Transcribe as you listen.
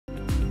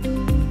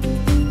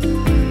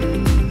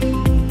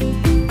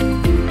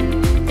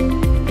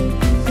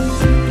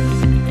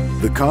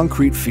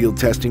Concrete Field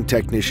Testing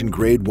Technician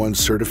Grade 1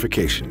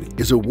 certification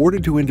is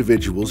awarded to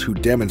individuals who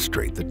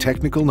demonstrate the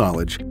technical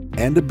knowledge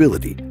and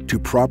ability to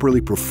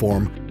properly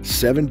perform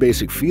 7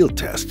 basic field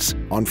tests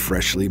on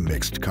freshly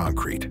mixed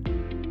concrete.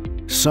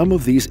 Some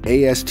of these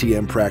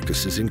ASTM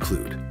practices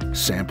include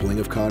sampling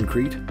of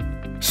concrete,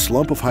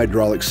 slump of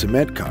hydraulic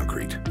cement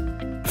concrete,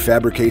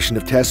 fabrication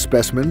of test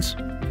specimens,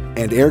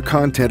 and air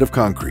content of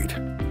concrete.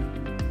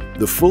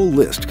 The full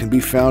list can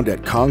be found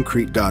at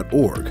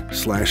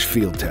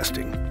concrete.org/field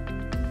testing.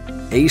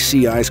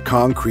 ACI's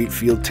Concrete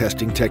Field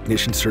Testing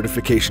Technician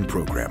Certification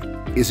Program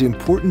is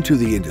important to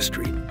the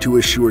industry to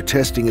assure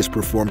testing is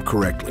performed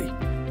correctly.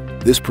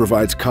 This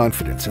provides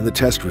confidence in the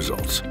test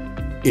results,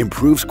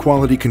 improves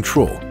quality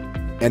control,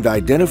 and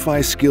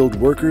identifies skilled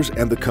workers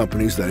and the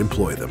companies that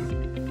employ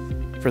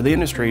them. For the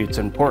industry, it's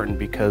important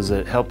because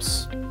it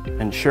helps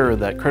ensure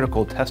that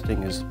critical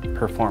testing is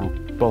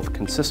performed both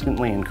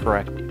consistently and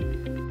correctly.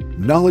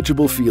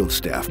 Knowledgeable field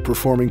staff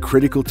performing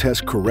critical tests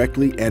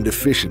correctly and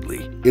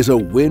efficiently is a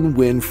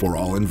win-win for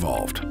all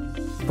involved.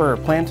 For a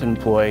plant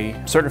employee,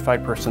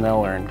 certified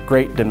personnel are in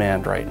great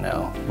demand right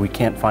now. We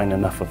can't find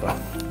enough of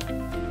them.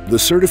 The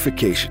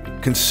certification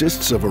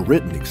consists of a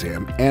written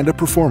exam and a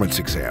performance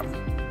exam.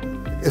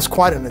 It's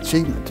quite an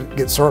achievement to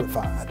get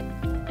certified.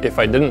 If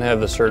I didn't have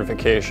the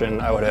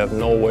certification, I would have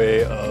no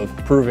way of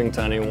proving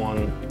to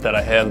anyone that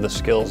I have the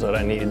skills that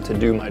I need to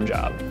do my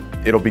job.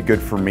 It'll be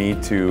good for me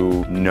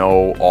to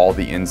know all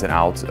the ins and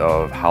outs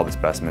of how the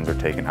specimens are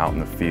taken out in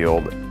the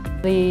field.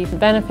 The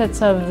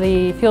benefits of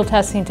the field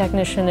testing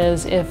technician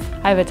is if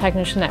I have a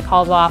technician that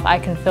calls off, I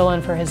can fill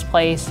in for his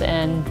place,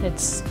 and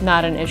it's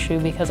not an issue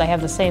because I have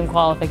the same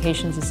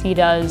qualifications as he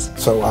does.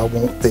 So I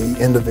want the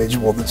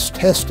individual that's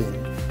testing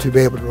to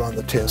be able to run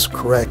the test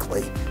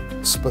correctly.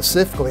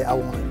 Specifically, I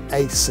want an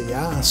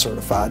ACI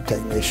certified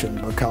technician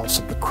because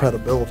of the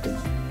credibility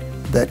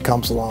that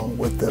comes along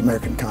with the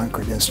American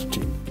Concrete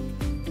Institute.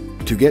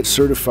 To get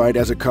certified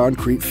as a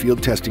concrete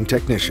field testing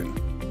technician,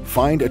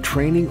 find a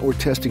training or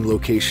testing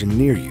location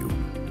near you,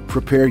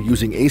 prepare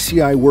using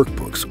ACI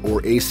workbooks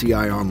or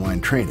ACI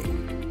online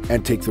training,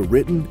 and take the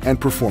written and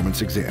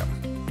performance exam.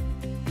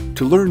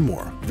 To learn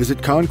more,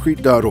 visit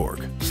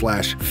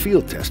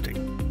concrete.org/field testing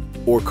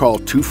or call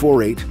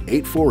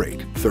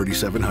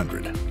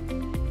 248-848-3700.